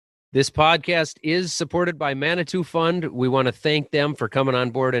This podcast is supported by Manitou Fund. We want to thank them for coming on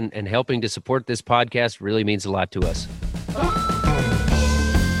board and helping to support this podcast. Really means a lot to us.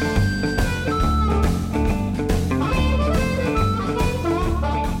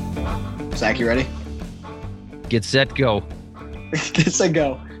 Zach, you ready? Get set, go. Get set,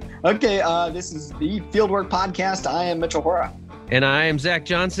 go. Okay, this is the Fieldwork Podcast. I am Mitchell Hora. And I am Zach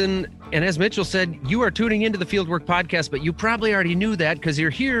Johnson. And as Mitchell said, you are tuning into the Fieldwork Podcast, but you probably already knew that because you're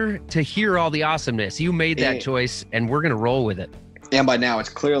here to hear all the awesomeness. You made that choice, and we're going to roll with it. And by now, it's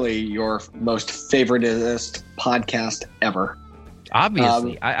clearly your most favoriteest podcast ever.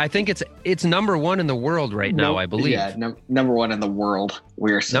 Obviously. I think it's number one in the world right now, I believe. Yeah, number one in the world.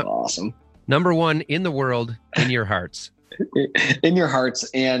 We are so awesome. Number one in the world, in your hearts. In your hearts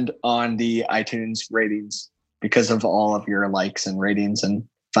and on the iTunes ratings because of all of your likes and ratings and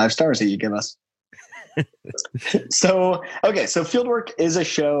 5 stars that you give us. So Fieldwork is a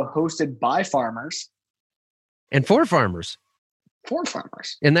show hosted by farmers. And for farmers. For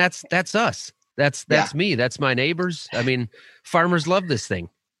farmers. And that's us. That's me. That's my neighbors. I mean, farmers love this thing.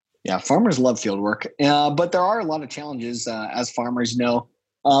 Yeah, farmers love fieldwork. But there are a lot of challenges, as farmers know,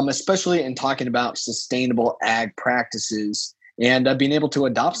 especially in talking about sustainable ag practices and being able to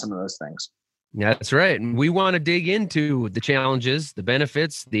adopt some of those things. That's right. And we want to dig into the challenges, the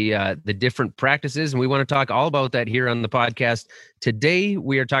benefits, the different practices, and we want to talk all about that here on the podcast. Today,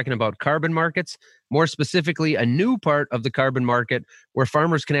 we are talking about carbon markets, more specifically, a new part of the carbon market where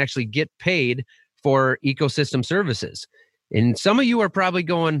farmers can actually get paid for ecosystem services. And some of you are probably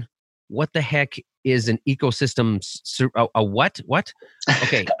going, what the heck is an ecosystem? A what? What?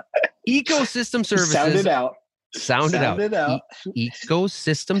 Okay. Ecosystem services. Sound it out. Sound it out.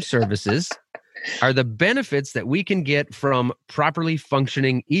 Ecosystem services are the benefits that we can get from properly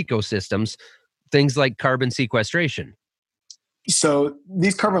functioning ecosystems, things like carbon sequestration. So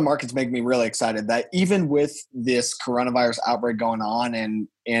these carbon markets make me really excited that even with this coronavirus outbreak going on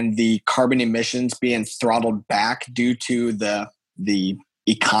and the carbon emissions being throttled back due to the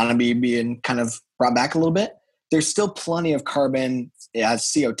economy being kind of brought back a little bit, there's still plenty of carbon as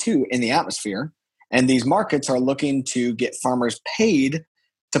CO2 in the atmosphere. And these markets are looking to get farmers paid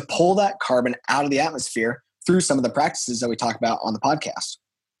to pull that carbon out of the atmosphere through some of the practices that we talk about on the podcast.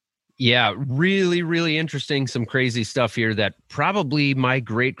 Yeah, really, really interesting. Some crazy stuff here that probably my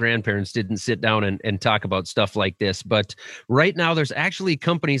great-grandparents didn't sit down and talk about stuff like this. But right now, there's actually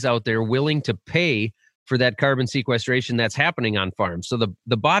companies out there willing to pay for that carbon sequestration that's happening on farms. So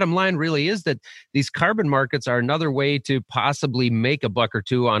the bottom line really is that these carbon markets are another way to possibly make a buck or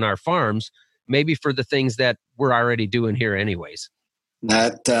two on our farms, maybe for the things that we're already doing here anyways.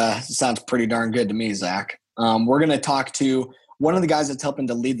 That sounds pretty darn good to me, Zach. We're going to talk to one of the guys that's helping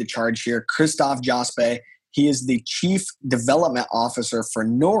to lead the charge here, Christophe Jaspe. He is the Chief Development Officer for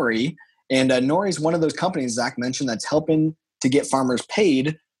Nori. And Nori is one of those companies Zach mentioned that's helping to get farmers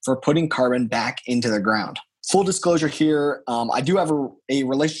paid for putting carbon back into the ground. Full disclosure here, I do have a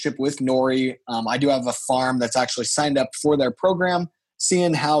relationship with Nori. I do have a farm that's actually signed up for their program,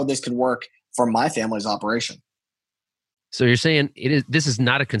 seeing how this could work for my family's operation. So you're saying this is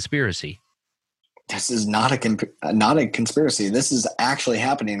not a conspiracy? This is not a conspiracy. This is actually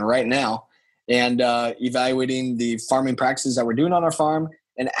happening right now. And evaluating the farming practices that we're doing on our farm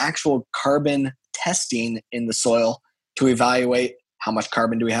and actual carbon testing in the soil to evaluate how much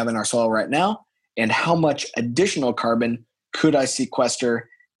carbon do we have in our soil right now and how much additional carbon could I sequester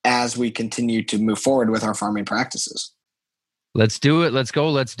as we continue to move forward with our farming practices. Let's do it. Let's go.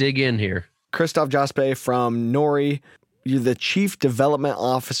 Let's dig in here. Christophe Jaspe from Nori. You're the Chief Development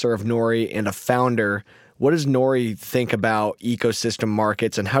Officer of Nori and a founder. What does Nori think about ecosystem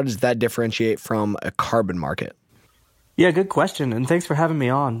markets, and how does that differentiate from a carbon market? Yeah, good question, and thanks for having me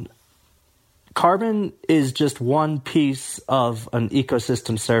on. Carbon is just one piece of an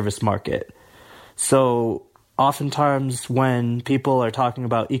ecosystem service market. So oftentimes when people are talking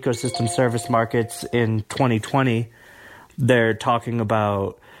about ecosystem service markets in 2020, they're talking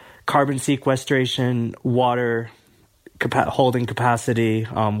about carbon sequestration, water holding capacity,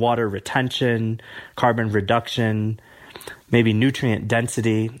 water retention, carbon reduction, maybe nutrient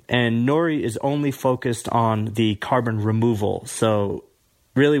density. And Nori is only focused on the carbon removal. So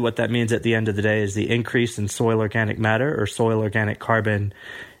really what that means at the end of the day is the increase in soil organic matter or soil organic carbon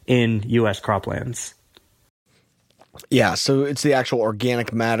in U.S. croplands. Yeah, so it's the actual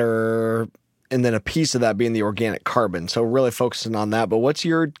organic matter and then a piece of that being the organic carbon. So really focusing on that. But what's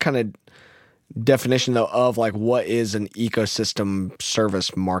your kind of definition, though, of like what is an ecosystem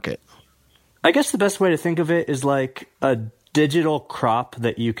service market? I guess the best way to think of it is like a digital crop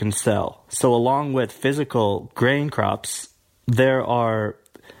that you can sell. So along with physical grain crops, there are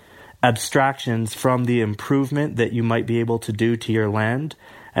abstractions from the improvement that you might be able to do to your land,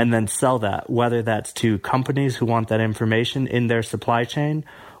 and then sell that, whether that's to companies who want that information in their supply chain,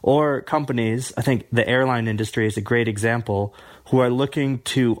 or companies, I think the airline industry is a great example, who are looking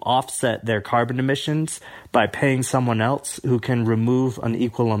to offset their carbon emissions by paying someone else who can remove an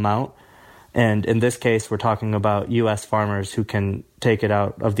equal amount. And in this case, we're talking about U.S. farmers who can take it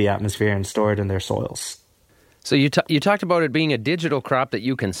out of the atmosphere and store it in their soils. So you talked about it being a digital crop that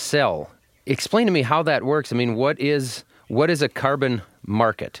you can sell. Explain to me how that works. I mean, what is a carbon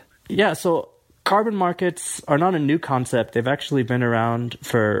market? Yeah, so carbon markets are not a new concept. They've actually been around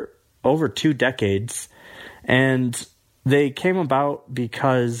for over 2 decades. And they came about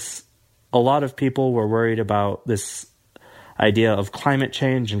because a lot of people were worried about this idea of climate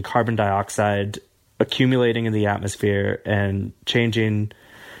change and carbon dioxide accumulating in the atmosphere and changing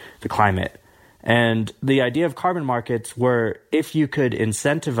the climate. And the idea of carbon markets were if you could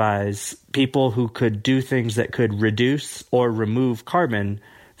incentivize people who could do things that could reduce or remove carbon,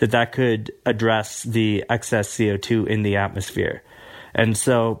 that could address the excess CO2 in the atmosphere. And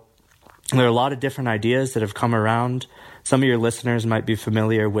so there are a lot of different ideas that have come around. Some of your listeners might be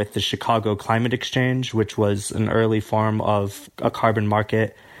familiar with the Chicago Climate Exchange, which was an early form of a carbon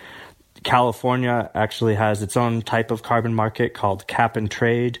market. California actually has its own type of carbon market called cap and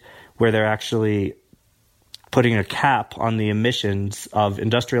trade, where they're actually putting a cap on the emissions of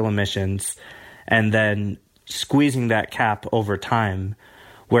industrial emissions and then squeezing that cap over time,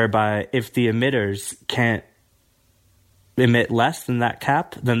 whereby if the emitters can't emit less than that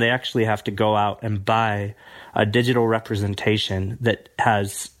cap, then they actually have to go out and buy a digital representation that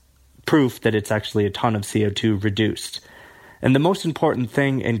has proof that it's actually a ton of CO2 reduced. And the most important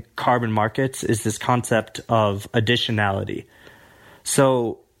thing in carbon markets is this concept of additionality.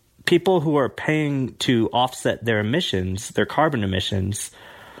 So people who are paying to offset their emissions, their carbon emissions,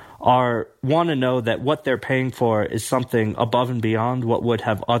 want to know that what they're paying for is something above and beyond what would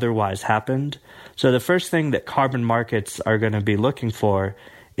have otherwise happened. So the first thing that carbon markets are going to be looking for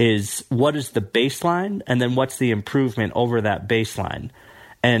is what is the baseline, and then what's the improvement over that baseline.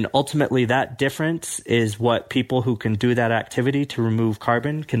 And ultimately that difference is what people who can do that activity to remove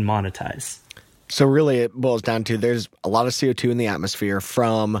carbon can monetize. So really it boils down to there's a lot of CO2 in the atmosphere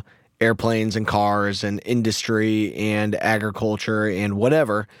from airplanes and cars and industry and agriculture and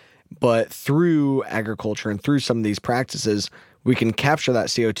whatever. But through agriculture and through some of these practices, we can capture that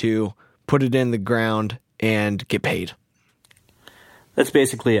CO2, put it in the ground, and get paid. That's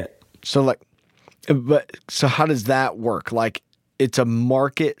basically it. So so how does that work? Like, it's a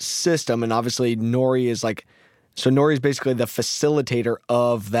market system, and obviously Nori is Nori is basically the facilitator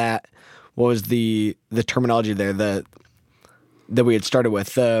of that. What was the terminology there that we had started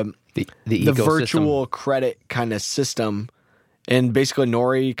with? The virtual credit kind of system. And basically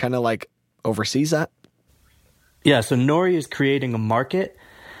Nori kind of oversees that? Yeah, so Nori is creating a market,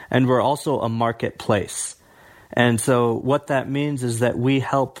 and we're also a marketplace. And so what that means is that we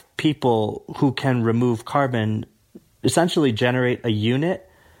help people who can remove carbon essentially generate a unit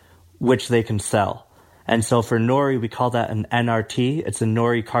which they can sell. And so for Nori, we call that an NRT. It's a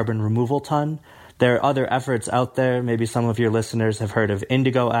Nori carbon removal ton. There are other efforts out there. Maybe some of your listeners have heard of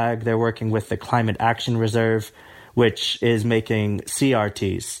Indigo Ag. They're working with the Climate Action Reserve, which is making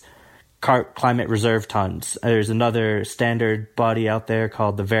CRTs, climate reserve tons. There's another standard body out there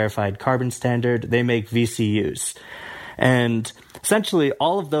called the Verified Carbon Standard. They make VCUs. And essentially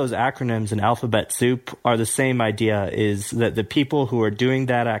all of those acronyms in alphabet soup are the same idea, is that the people who are doing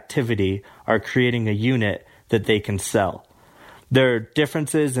that activity are creating a unit that they can sell. There are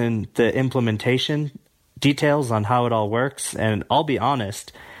differences in the implementation details on how it all works. And I'll be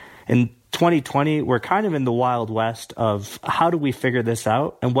honest, in 2020, we're kind of in the Wild West of how do we figure this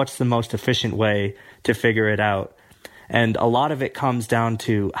out and what's the most efficient way to figure it out. And a lot of it comes down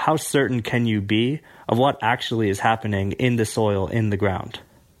to how certain can you be of what actually is happening in the soil, in the ground.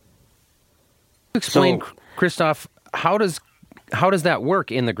 Explain, Christoph, how does that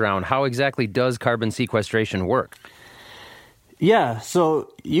work in the ground? How exactly does carbon sequestration work? Yeah,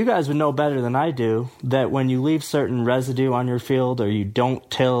 so you guys would know better than I do that when you leave certain residue on your field, or you don't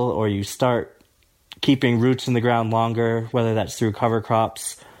till, or you start keeping roots in the ground longer, whether that's through cover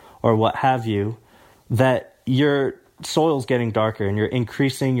crops or what have you, that your soil's getting darker and you're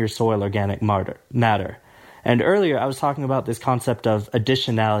increasing your soil organic matter. And earlier I was talking about this concept of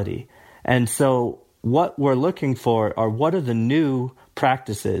additionality. And so what we're looking for are what are the new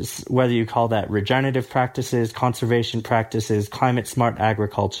practices, whether you call that regenerative practices, conservation practices, climate smart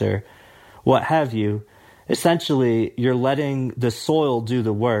agriculture, what have you. Essentially, you're letting the soil do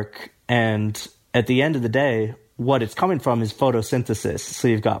the work, and at the end of the day, what it's coming from is photosynthesis. So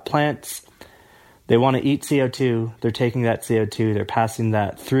you've got plants, they want to eat CO2, they're taking that CO2, they're passing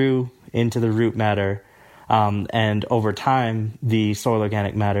that through into the root matter, and over time, the soil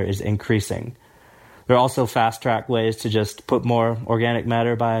organic matter is increasing. There are also fast-track ways to just put more organic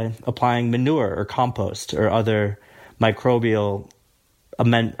matter by applying manure or compost or other microbial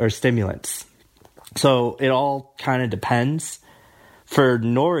or stimulants. So it all kind of depends. For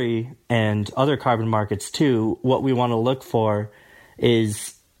Nori and other carbon markets too, what we want to look for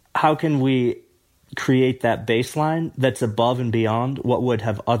is how can we create that baseline that's above and beyond what would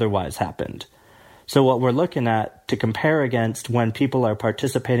have otherwise happened. So what we're looking at to compare against when people are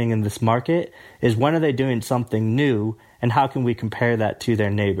participating in this market is when are they doing something new and how can we compare that to their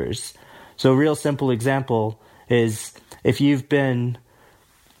neighbors. So a real simple example is if you've been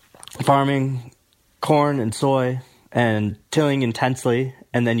farming corn and soy and tilling intensely,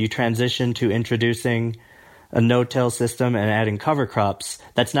 and then you transition to introducing a no-till system and adding cover crops,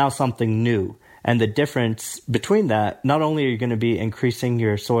 that's now something new. And the difference between that, not only are you going to be increasing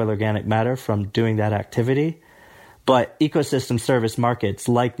your soil organic matter from doing that activity, but ecosystem service markets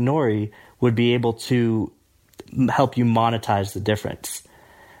like Nori would be able to help you monetize the difference.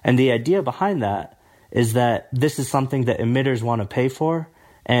 And the idea behind that is that this is something that emitters want to pay for.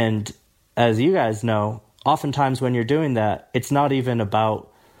 And as you guys know, oftentimes when you're doing that, it's not even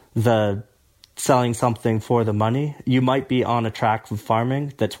about the selling something for the money. You might be on a track of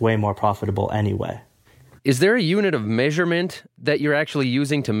farming that's way more profitable anyway. Is there a unit of measurement that you're actually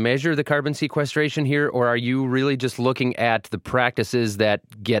using to measure the carbon sequestration here, or are you really just looking at the practices that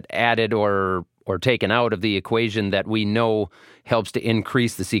get added or taken out of the equation that we know helps to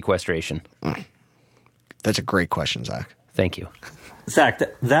increase the sequestration? That's a great question, Zach. Thank you. Zach,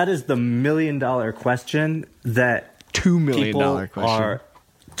 that is the $1 million question that $2 million question.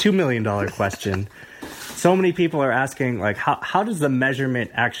 $2 million question. So many people are asking, like, how does the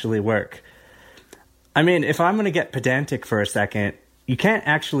measurement actually work? I mean, if I'm going to get pedantic for a second, you can't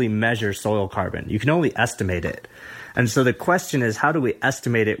actually measure soil carbon. You can only estimate it. And so the question is, how do we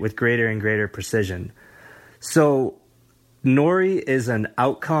estimate it with greater and greater precision? So Nori is an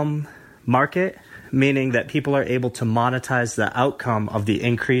outcome market, meaning that people are able to monetize the outcome of the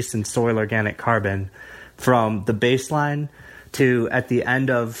increase in soil organic carbon from the baseline to at the end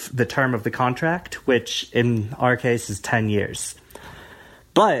of the term of the contract, which in our case is 10 years.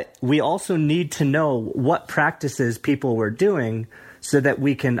 But we also need to know what practices people were doing so that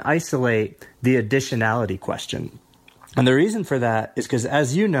we can isolate the additionality question. And the reason for that is because,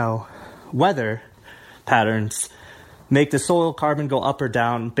 as you know, weather patterns make the soil carbon go up or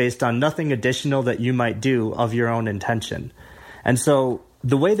down based on nothing additional that you might do of your own intention. And so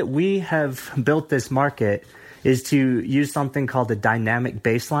the way that we have built this market is to use something called a dynamic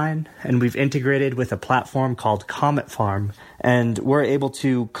baseline, and we've integrated with a platform called Comet Farm, and we're able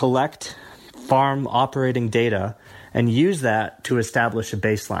to collect farm operating data and use that to establish a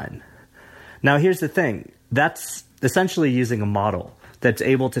baseline. Now, here's the thing. That's essentially using a model that's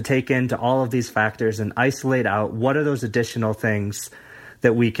able to take into all of these factors and isolate out what are those additional things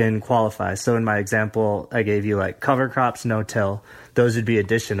that we can qualify. So in my example, I gave you like cover crops, no-till. Those would be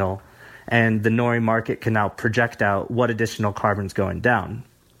additional. And the Nori market can now project out what additional carbon's going down.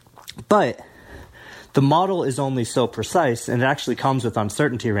 But the model is only so precise, and it actually comes with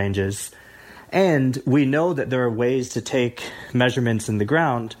uncertainty ranges. And we know that there are ways to take measurements in the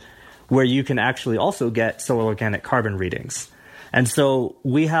ground where you can actually also get soil organic carbon readings. And so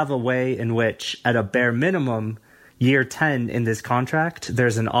we have a way in which, at a bare minimum, year 10 in this contract,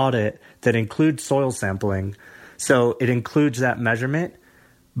 there's an audit that includes soil sampling. So it includes that measurement,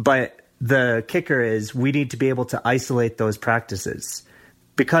 but the kicker is we need to be able to isolate those practices,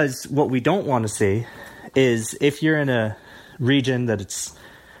 because what we don't want to see is if you're in a region that it's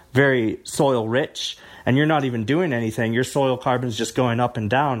very soil rich and you're not even doing anything, your soil carbon is just going up and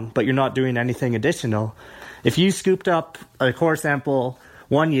down, but you're not doing anything additional. If you scooped up a core sample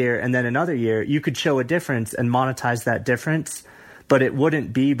one year and then another year, you could show a difference and monetize that difference, but it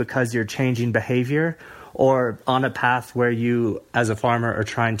wouldn't be because you're changing behavior or on a path where you, as a farmer, are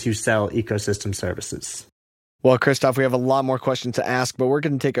trying to sell ecosystem services. Well, Christoph, we have a lot more questions to ask, but we're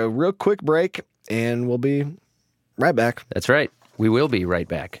going to take a real quick break, and we'll be right back. That's right. We will be right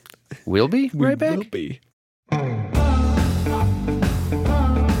back. We'll be right back? Will be.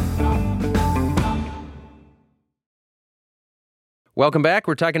 Welcome back.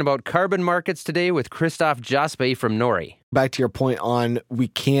 We're talking about carbon markets today with Christoph Jaspe from Nori. Back to your point on we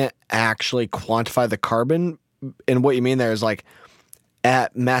can't actually quantify the carbon, and what you mean there is like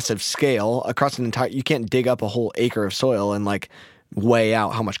at massive scale across an entire, you can't dig up a whole acre of soil and like weigh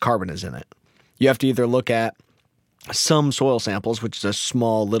out how much carbon is in it. You have to either look at some soil samples, which is a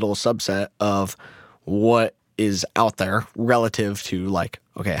small little subset of what is out there relative to like,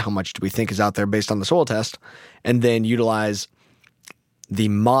 okay, how much do we think is out there based on the soil test, and then utilize the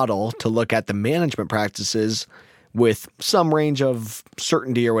model to look at the management practices with some range of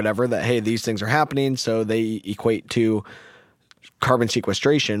certainty or whatever that, hey, these things are happening, so they equate to carbon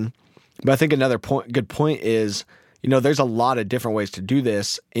sequestration. But I think another good point is, there's a lot of different ways to do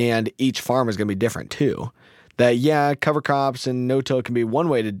this, and each farm is going to be different too. That, yeah, cover crops and no-till can be one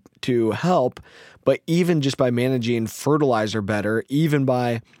way to help, but even just by managing fertilizer better, even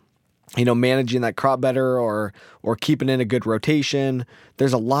by managing that crop better or keeping in a good rotation,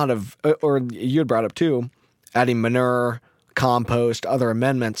 there's a lot of, or you had brought up too, adding manure, compost, other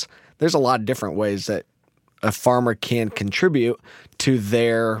amendments. There's a lot of different ways that a farmer can contribute to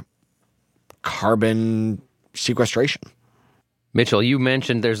their carbon sequestration. Mitchell, you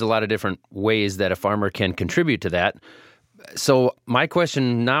mentioned there's a lot of different ways that a farmer can contribute to that. So my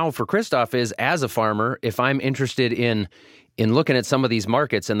question now for Christoph is, as a farmer, if I'm interested in looking at some of these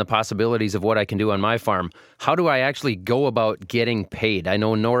markets and the possibilities of what I can do on my farm, how do I actually go about getting paid? I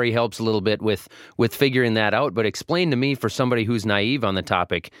know Nori helps a little bit with figuring that out, but explain to me, for somebody who's naive on the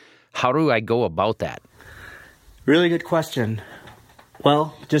topic, how do I go about that? Really good question.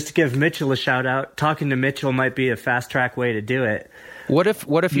 Well, just to give Mitchell a shout out, talking to Mitchell might be a fast track way to do it. What if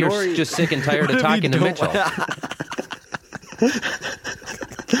you're just sick and tired of talking to Mitchell?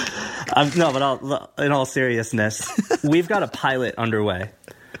 No, but in all seriousness, we've got a pilot underway.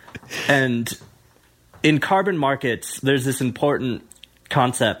 And in carbon markets, there's this important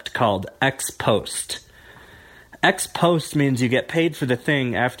concept called ex post. Ex post means you get paid for the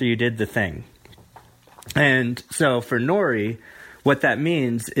thing after you did the thing. And so for Nori, what that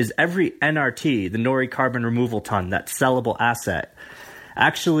means is every NRT, the Nori carbon removal ton, that sellable asset,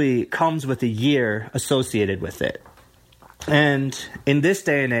 actually comes with a year associated with it. And in this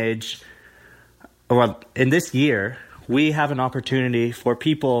day and age, or in this year, we have an opportunity for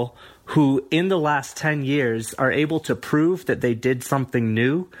people who in the last 10 years are able to prove that they did something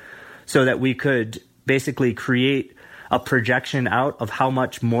new, so that we could basically create a projection out of how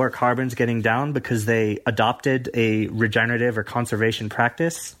much more carbon's getting down because they adopted a regenerative or conservation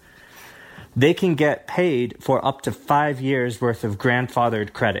practice. They can get paid for up to 5 years worth of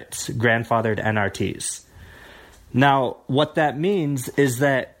grandfathered credits, grandfathered NRTs. Now, what that means is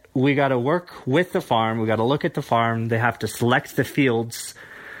that we got to work with the farm. We got to look at the farm. They have to select the fields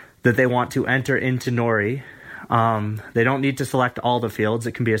that they want to enter into Nori. They don't need to select all the fields.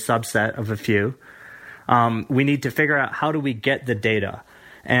 It can be a subset of a few. We need to figure out, how do we get the data?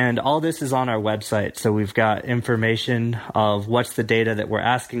 And all this is on our website. So we've got information of what's the data that we're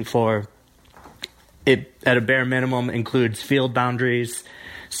asking for. It, at a bare minimum, includes field boundaries,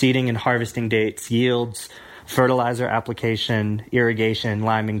 seeding and harvesting dates, yields, fertilizer application, irrigation,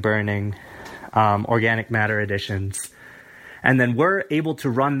 liming, burning, organic matter additions. And then we're able to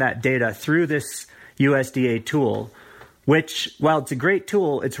run that data through this USDA tool, which, while it's a great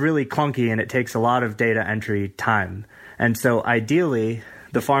tool, it's really clunky and it takes a lot of data entry time. And so ideally,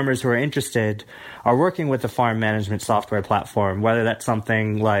 the farmers who are interested are working with a farm management software platform, whether that's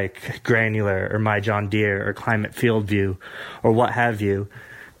something like Granular or My John Deere or Climate Field View or what have you,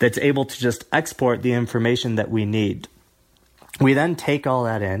 that's able to just export the information that we need. We then take all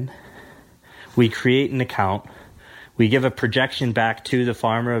that in, we create an account, we give a projection back to the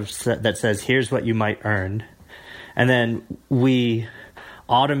farmer that says, here's what you might earn, and then we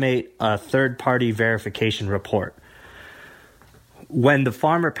automate a third-party verification report. When the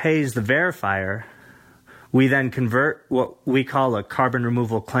farmer pays the verifier, we then convert what we call a carbon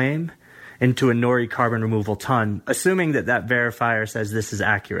removal claim into a Nori carbon removal ton, assuming that that verifier says this is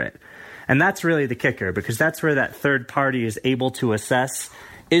accurate. And that's really the kicker, because that's where that third party is able to assess,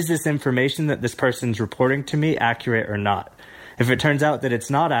 is this information that this person's reporting to me accurate or not? If it turns out that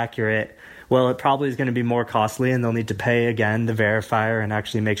it's not accurate, well, it probably is going to be more costly and they'll need to pay again the verifier and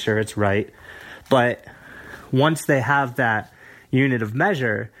actually make sure it's right. But once they have that unit of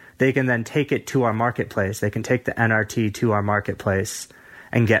measure, they can then take it to our marketplace. They can take the NRT to our marketplace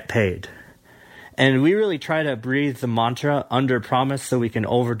and get paid. And we really try to breathe the mantra, under promise so we can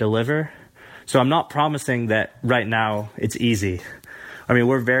over deliver. So I'm not promising that right now it's easy. I mean,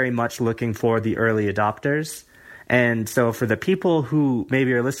 we're very much looking for the early adopters. And so for the people who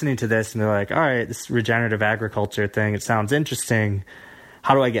maybe are listening to this and they're like, all right, this regenerative agriculture thing, it sounds interesting.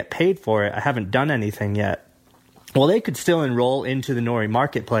 How do I get paid for it? I haven't done anything yet. Well, they could still enroll into the Nori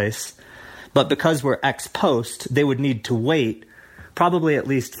marketplace, but because we're ex post, they would need to wait probably at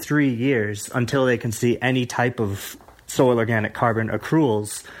least 3 years until they can see any type of soil organic carbon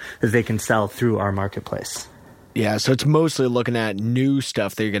accruals that they can sell through our marketplace. Yeah, so it's mostly looking at new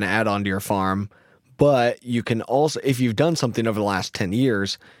stuff that you're going to add onto your farm, but you can also, if you've done something over the last 10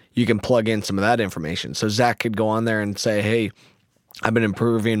 years, you can plug in some of that information. So Zach could go on there and say, hey, I've been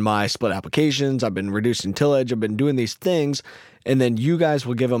improving my split applications, I've been reducing tillage, I've been doing these things, and then you guys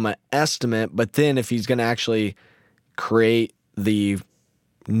will give him an estimate, but then if he's going to actually create the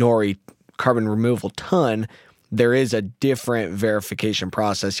nori carbon removal ton, there is a different verification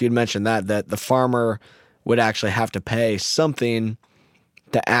process. You'd mentioned that the farmer would actually have to pay something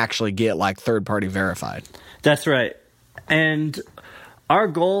to actually get like third-party verified. That's right. And our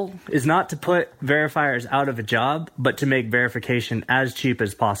goal is not to put verifiers out of a job, but to make verification as cheap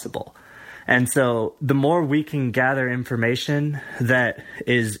as possible. And so the more we can gather information that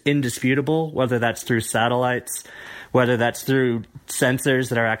is indisputable, whether that's through satellites, whether that's through sensors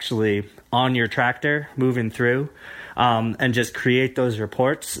that are actually on your tractor moving through, and just create those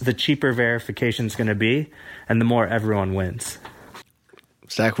reports, the cheaper verification is going to be, and the more everyone wins.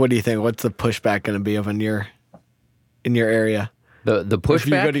 Zach, what do you think? What's the pushback going to be in your area? The pushback. If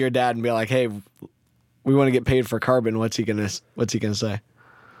you go to your dad and be like, "Hey, we want to get paid for carbon," what's he gonna say?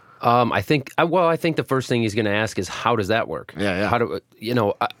 I think the first thing he's going to ask is, how does that work? Yeah. How do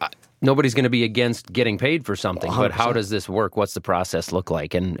nobody's going to be against getting paid for something, 100%. but how does this work? What's the process look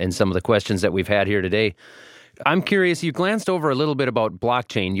like? And some of the questions that we've had here today. I'm curious, you glanced over a little bit about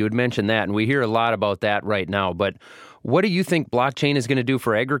blockchain. You had mentioned that, and we hear a lot about that right now. But what do you think blockchain is going to do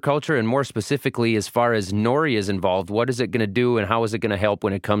for agriculture? And more specifically, as far as Nori is involved, what is it going to do and how is it going to help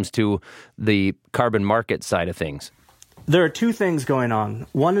when it comes to the carbon market side of things? There are two things going on.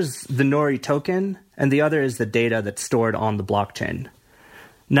 One is the Nori token, and the other is the data that's stored on the blockchain.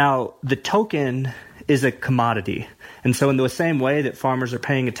 Now, the token is a commodity. And so in the same way that farmers are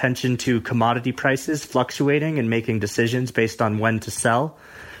paying attention to commodity prices fluctuating and making decisions based on when to sell,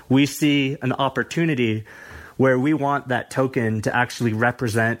 we see an opportunity where we want that token to actually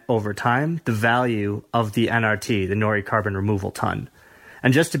represent over time the value of the NRT, the Nori carbon removal ton.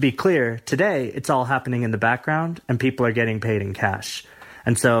 And just to be clear, today it's all happening in the background and people are getting paid in cash.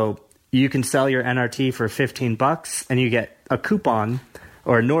 And so you can sell your NRT for $15 and you get a coupon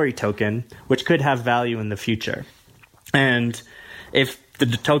or a Nori token, which could have value in the future. And if the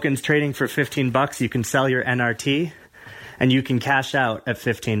token's trading for $15, you can sell your NRT and you can cash out at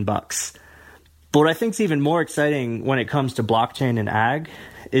 $15. But what I think is even more exciting when it comes to blockchain and ag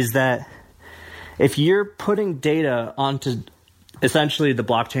is that if you're putting data onto, essentially the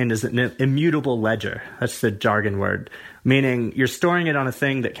blockchain is an immutable ledger. That's the jargon word, meaning you're storing it on a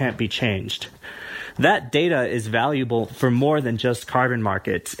thing that can't be changed. That data is valuable for more than just carbon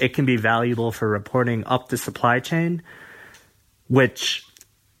markets. It can be valuable for reporting up the supply chain, which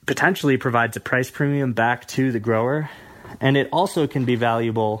potentially provides a price premium back to the grower. And it also can be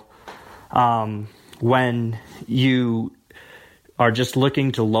valuable when you are just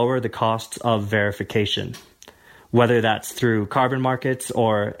looking to lower the costs of verification, whether that's through carbon markets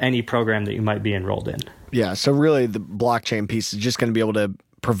or any program that you might be enrolled in. Yeah, so really the blockchain piece is just going to be able to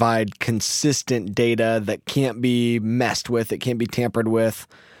provide consistent data that can't be messed with, it can't be tampered with,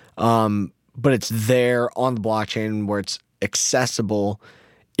 but it's there on the blockchain where it's accessible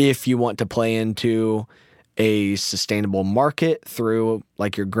if you want to play into a sustainable market through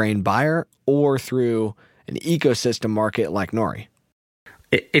like your grain buyer or through an ecosystem market like Nori.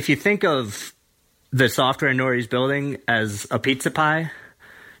 If you think of the software Nori's building as a pizza pie,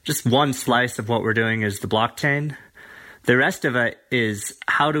 just one slice of what we're doing is the blockchain. The rest of it is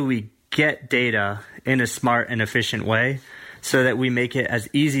how do we get data in a smart and efficient way so that we make it as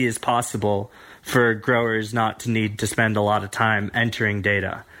easy as possible for growers not to need to spend a lot of time entering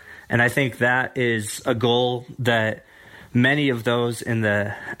data. And I think that is a goal that many of those in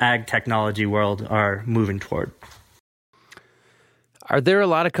the ag technology world are moving toward. Are there a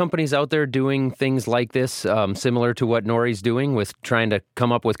lot of companies out there doing things like this, similar to what Nori's doing with trying to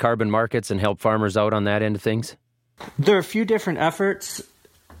come up with carbon markets and help farmers out on that end of things? There are a few different efforts.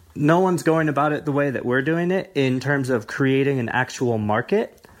 No one's going about it the way that we're doing it in terms of creating an actual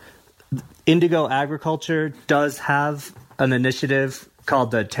market. Indigo Agriculture does have an initiative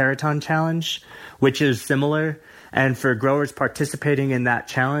called the Terraton Challenge, which is similar. And for growers participating in that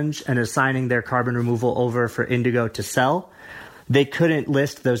challenge and assigning their carbon removal over for Indigo to sell, they couldn't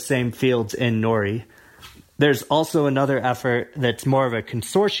list those same fields in Nori. There's also another effort that's more of a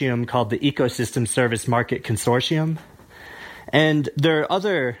consortium called the Ecosystem Service Market Consortium. And there are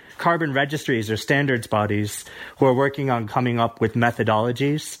other carbon registries or standards bodies who are working on coming up with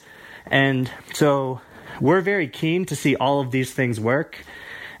methodologies. And so we're very keen to see all of these things work.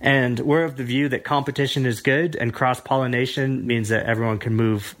 And we're of the view that competition is good and cross-pollination means that everyone can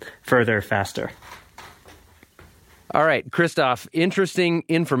move further faster. All right, Christoph, interesting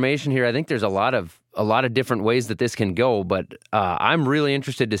information here. I think there's a lot of different ways that this can go, but I'm really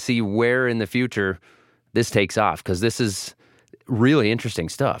interested to see where in the future this takes off, because this is really interesting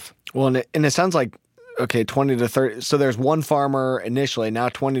stuff. Well, and it sounds like, okay, 20 to 30. So there's one farmer initially, now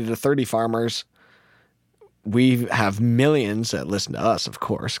 20 to 30 farmers. We have millions that listen to us, of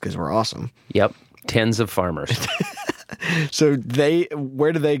course, because we're awesome. Yep, tens of farmers. So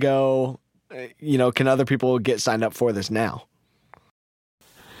where do they go? Can other people get signed up for this now?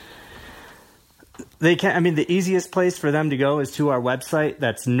 They can. I mean, the easiest place for them to go is to our website.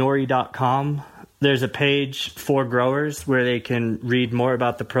 That's nori.com. There's a page for growers where they can read more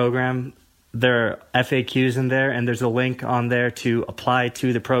about the program. There are FAQs in there, and there's a link on there to apply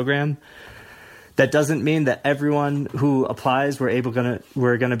to the program. That doesn't mean that everyone who applies we're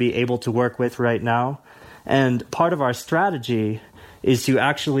going to be able to work with right now. And part of our strategy is to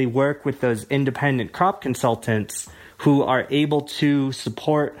actually work with those independent crop consultants who are able to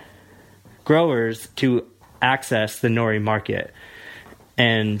support growers to access the nori market.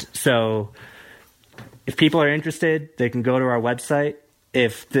 And so if people are interested, they can go to our website.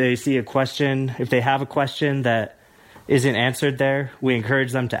 If they see a question, if they have a question that isn't answered there, we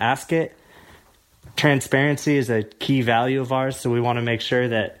encourage them to ask it. Transparency is a key value of ours, so we want to make sure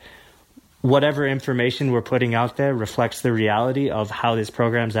that whatever information we're putting out there reflects the reality of how this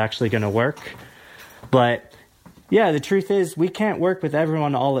program is actually going to work. But yeah, the truth is we can't work with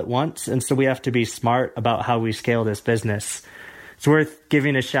everyone all at once, and so we have to be smart about how we scale this business. It's worth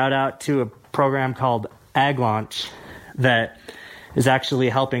giving a shout out to a program called Ag Launch that is actually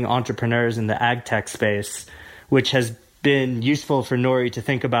helping entrepreneurs in the ag tech space, which has been useful for Nori to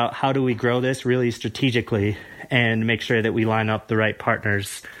think about how do we grow this really strategically and make sure that we line up the right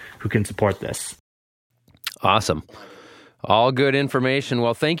partners who can support this. Awesome. All good information.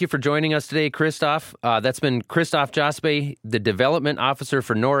 Well, thank you for joining us today, Christoph. That's been Christoph Jaspe, the development officer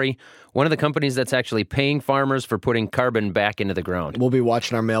for Nori, one of the companies that's actually paying farmers for putting carbon back into the ground. We'll be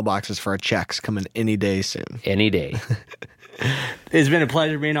watching our mailboxes for our checks coming any day soon. Any day. It's been a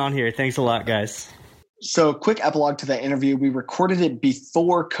pleasure being on here. Thanks a lot, guys. So quick epilogue to that interview. We recorded it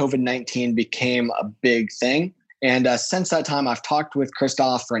before COVID-19 became a big thing. And since that time, I've talked with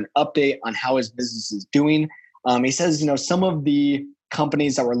Christoph for an update on how his business is doing. He says, some of the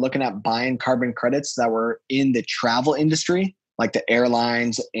companies that were looking at buying carbon credits that were in the travel industry, like the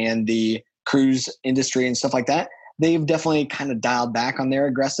airlines and the cruise industry and stuff like that, they've definitely kind of dialed back on their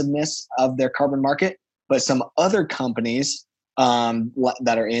aggressiveness of their carbon market. But some other companies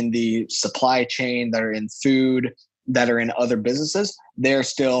that are in the supply chain, that are in food, that are in other businesses, they're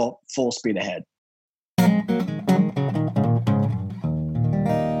still full speed ahead.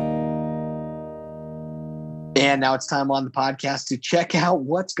 And now it's time on the podcast to check out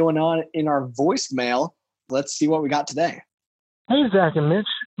what's going on in our voicemail. Let's see what we got today. Hey, Zach and Mitch.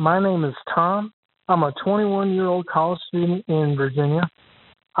 My name is Tom. I'm a 21-year-old college student in Virginia.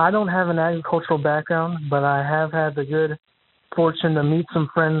 I don't have an agricultural background, but I have had the good fortune to meet some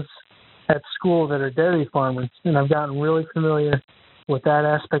friends at school that are dairy farmers, and I've gotten really familiar with that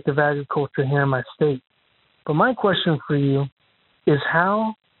aspect of agriculture here in my state. But my question for you is,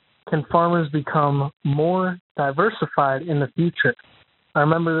 how can farmers become more diversified in the future? I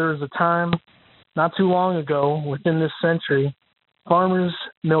remember there was a time not too long ago, within this century, farmers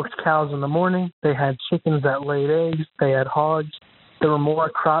milked cows in the morning. They had chickens that laid eggs. They had hogs. There were more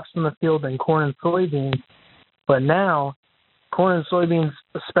crops in the field than corn and soybeans. But now, corn and soybeans,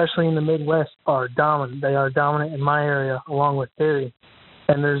 especially in the Midwest, are dominant. They are dominant in my area, along with dairy.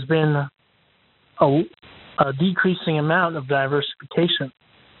 And there's been a decreasing amount of diversification.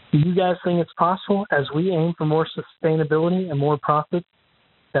 Do you guys think it's possible, as we aim for more sustainability and more profit,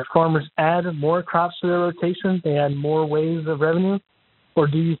 that farmers add more crops to their rotation, they add more ways of revenue? Or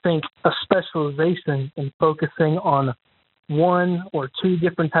do you think a specialization in focusing on one or two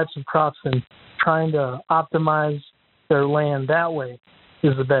different types of crops and trying to optimize their land that way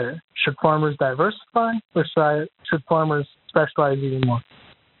is the better? Should farmers diversify, or should farmers specialize even more?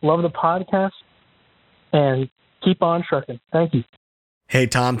 Love the podcast, and keep on trucking. Thank you. Hey,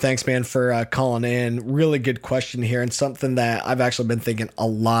 Tom, thanks, man, for calling in. Really good question here, and something that I've actually been thinking a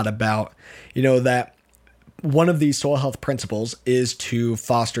lot about. That one of these soil health principles is to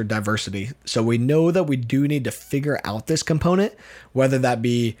foster diversity. So we know that we do need to figure out this component, whether that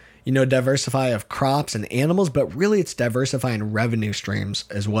be, diversify of crops and animals, but really it's diversifying revenue streams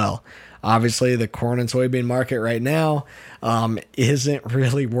as well. Obviously, the corn and soybean market right now isn't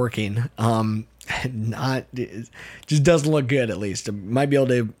really working. It just doesn't look good, at least. It might be able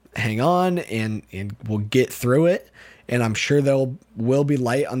to hang on and we'll get through it. And I'm sure will be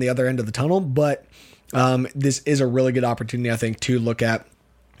light on the other end of the tunnel. But this is a really good opportunity, I think, to look at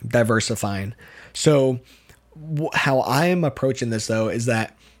diversifying. So how I am approaching this, though, is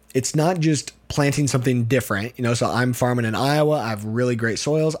that it's not just planting something different. So I'm farming in Iowa. I have really great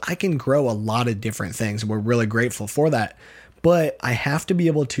soils. I can grow a lot of different things, and we're really grateful for that. But I have to be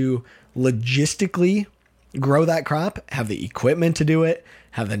able to logistically grow that crop, have the equipment to do it,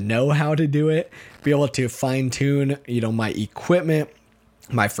 have the know-how to do it, be able to fine-tune, my equipment,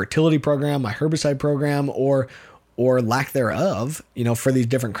 my fertility program, my herbicide program, or lack thereof, for these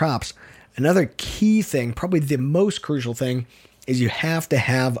different crops. Another key thing, probably the most crucial thing, is you have to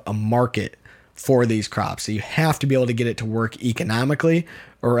have a market for these crops. So you have to be able to get it to work economically,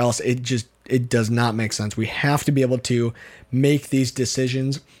 or else it does not make sense. We have to be able to make these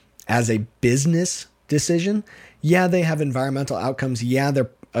decisions as a business decision. Yeah, they have environmental outcomes. Yeah, they're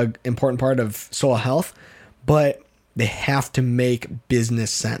an important part of soil health, but they have to make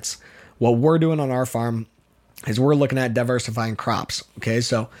business sense. What we're doing on our farm is we're looking at diversifying crops. Okay,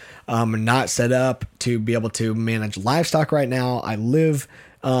 so I'm not set up to be able to manage livestock right now. I live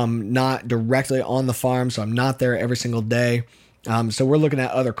not directly on the farm, so I'm not there every single day. So we're looking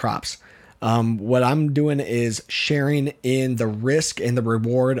at other crops. What I'm doing is sharing in the risk and the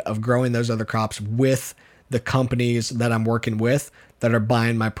reward of growing those other crops with the companies that I'm working with that are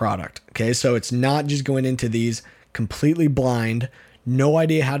buying my product. Okay, so it's not just going into these completely blind, no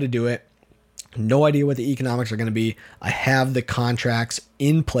idea how to do it, no idea what the economics are going to be. I have the contracts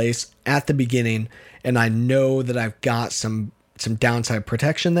in place at the beginning, and I know that I've got some downside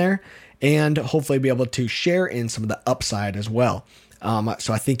protection there, and hopefully be able to share in some of the upside as well.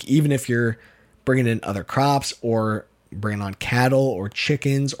 So I think even if you're bringing in other crops or bringing on cattle or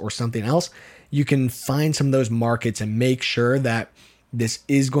chickens or something else, you can find some of those markets and make sure that this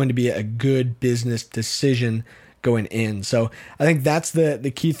is going to be a good business decision going in. So I think that's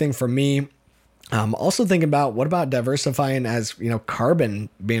the key thing for me. Also thinking about, what about diversifying as, carbon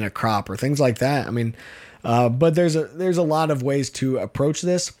being a crop or things like that. I mean, but there's a lot of ways to approach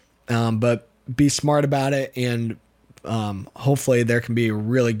this, but be smart about it, and hopefully there can be a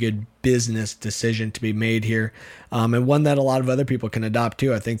really good business decision to be made here, and one that a lot of other people can adopt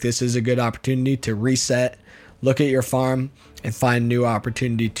too. I think this is a good opportunity to reset, look at your farm, and find new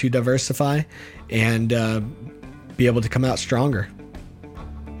opportunity to diversify and be able to come out stronger.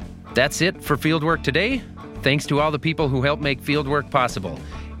 That's it for Fieldwork today. Thanks to all the people who helped make Fieldwork possible.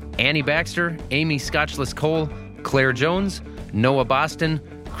 Annie Baxter, Amy Scotchless-Cole, Claire Jones, Noah Boston,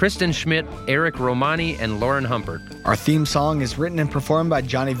 Kristen Schmidt, Eric Romani, and Lauren Humpert. Our theme song is written and performed by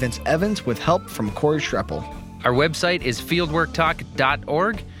Johnny Vince Evans with help from Corey Schreppel. Our website is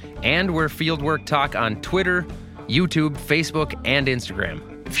fieldworktalk.org, and we're Fieldwork Talk on Twitter, YouTube, Facebook, and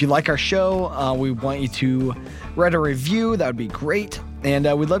Instagram. If you like our show, we want you to write a review. That would be great. And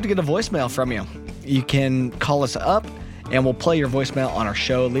we'd love to get a voicemail from you. You can call us up, and we'll play your voicemail on our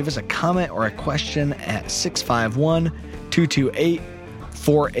show. Leave us a comment or a question at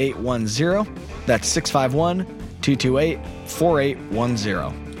 651-228-4810. That's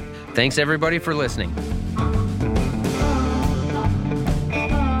 651-228-4810. Thanks, everybody, for listening.